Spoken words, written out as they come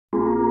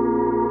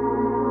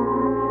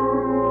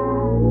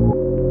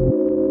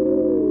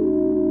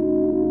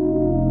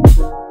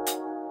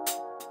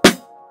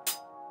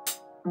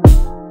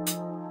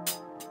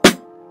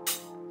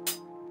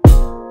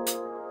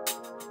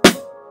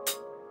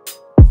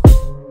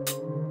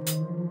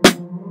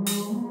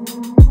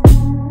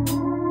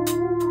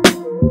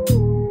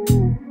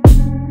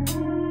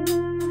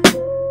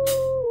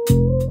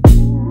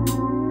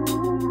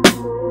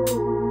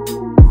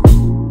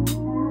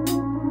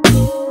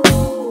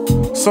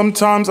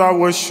Sometimes I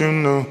wish you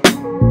knew,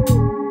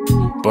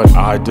 but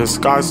I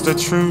disguise the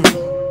truth.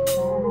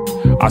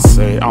 I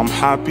say I'm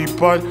happy,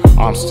 but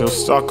I'm still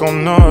stuck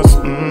on us.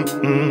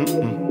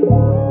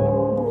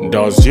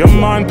 Does your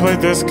mind play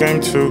this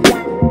game too?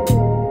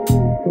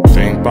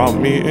 Think about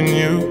me and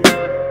you.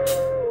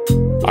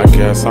 I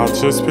guess I'll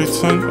just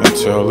pretend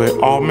until it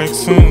all makes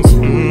sense.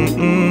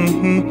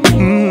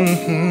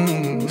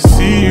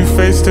 See you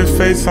face to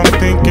face, I'm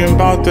thinking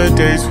about the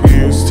days we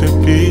used to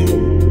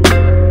be.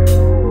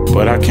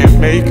 But I can't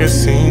make a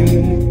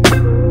scene.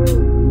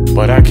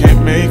 But I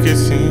can't make it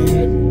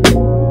seem.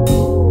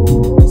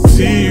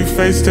 See you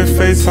face to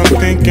face, I'm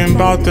thinking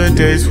about the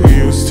days we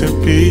used to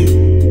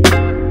be.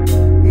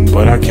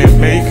 But I can't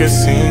make a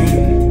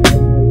scene.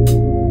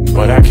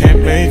 But I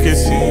can't make it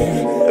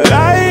seem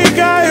like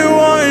I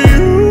want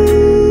you.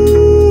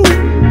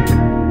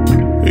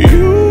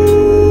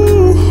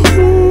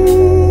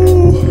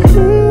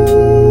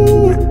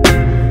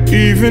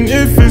 Even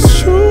if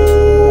it's true.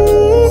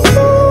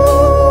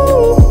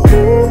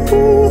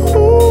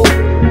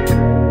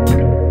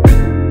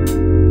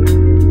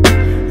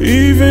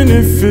 Even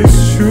if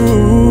it's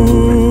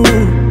true.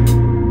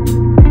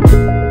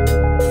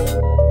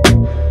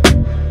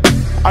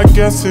 I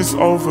guess it's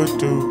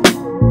overdue.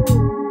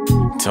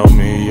 Tell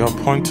me your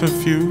point of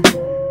view.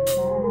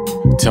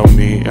 Tell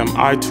me, am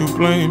I to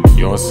blame?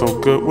 You're so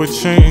good with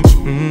change.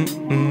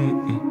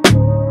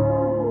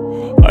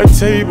 A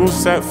table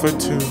set for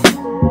two.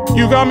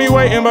 You got me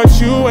waiting, but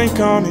you ain't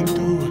coming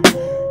through.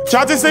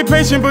 Tried to stay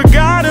patient, but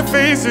gotta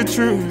face the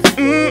truth.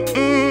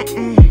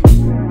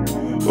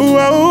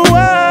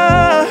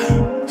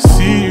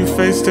 See you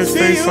face to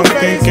face, I'm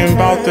thinking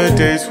about the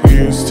days we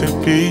used to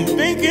be.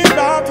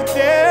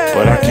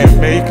 But I can't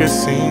make a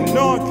scene.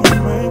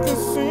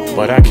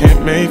 But I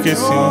can't make it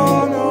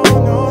seem.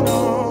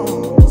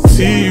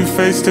 See you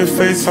face to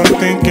face, I'm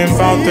thinking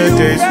about the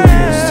days we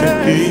used to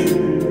be.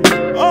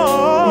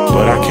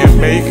 But I can't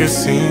make a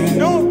scene.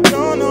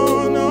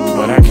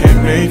 But I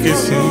can't make it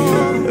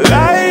seem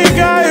like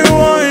I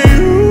want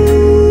you.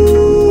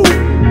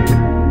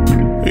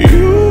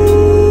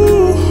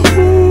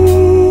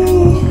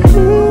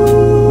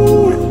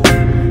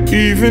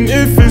 Even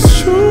if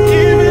it's true.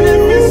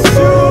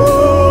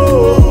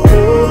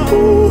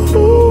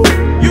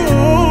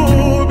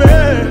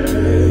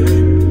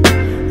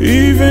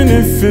 Even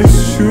if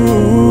it's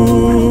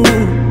true.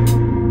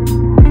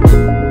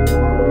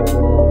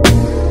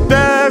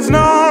 There's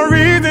no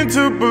reason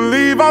to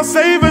believe I'll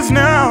save us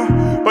now.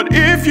 But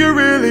if you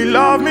really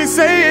love me,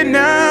 say it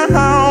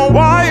now.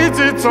 Why is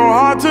it so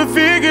hard to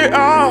figure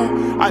out?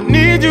 I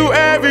need you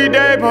every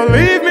day,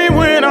 believe me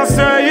when I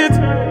say it.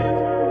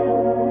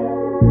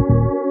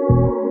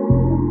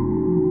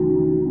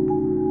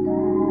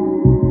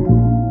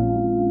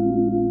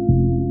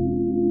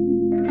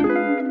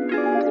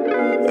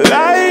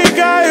 Like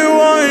I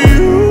want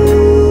you.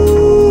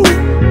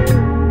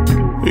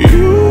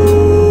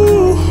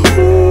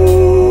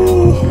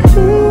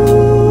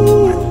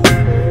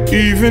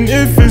 Even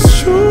if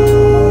it's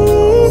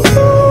true.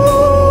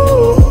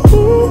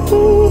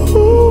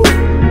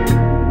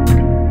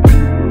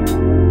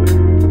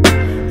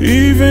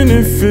 Even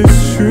if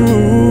it's true.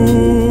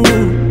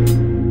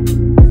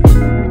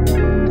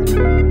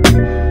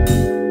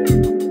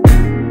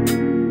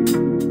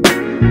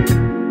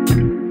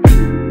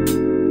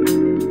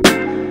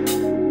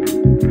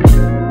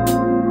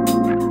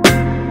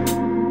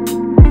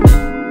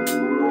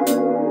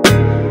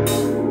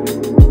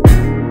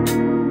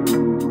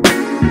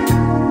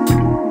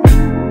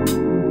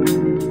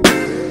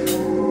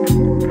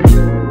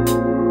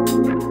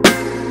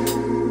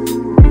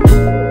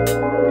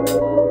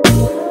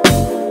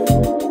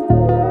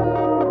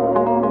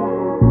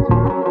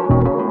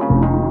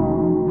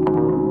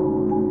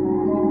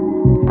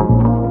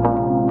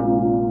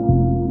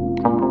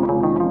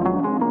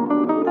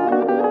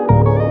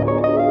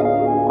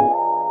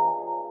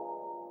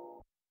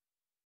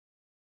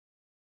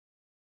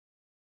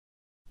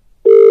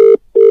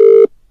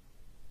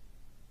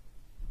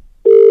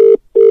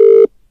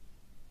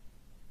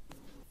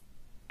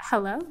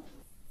 Hello?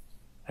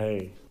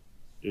 Hey,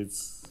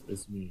 it's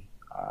me.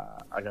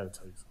 I gotta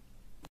tell you something.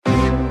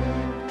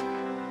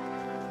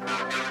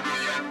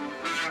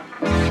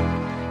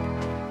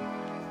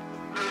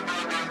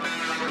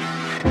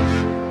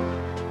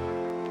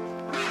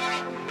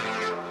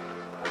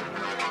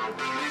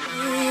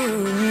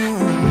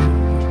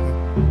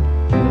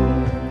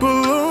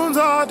 Balloons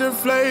are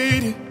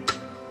deflated.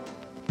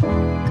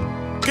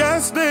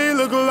 Guess they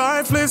look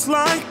lifeless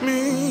like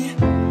me.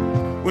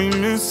 We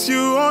miss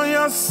you on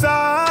your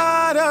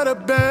side of the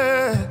bed.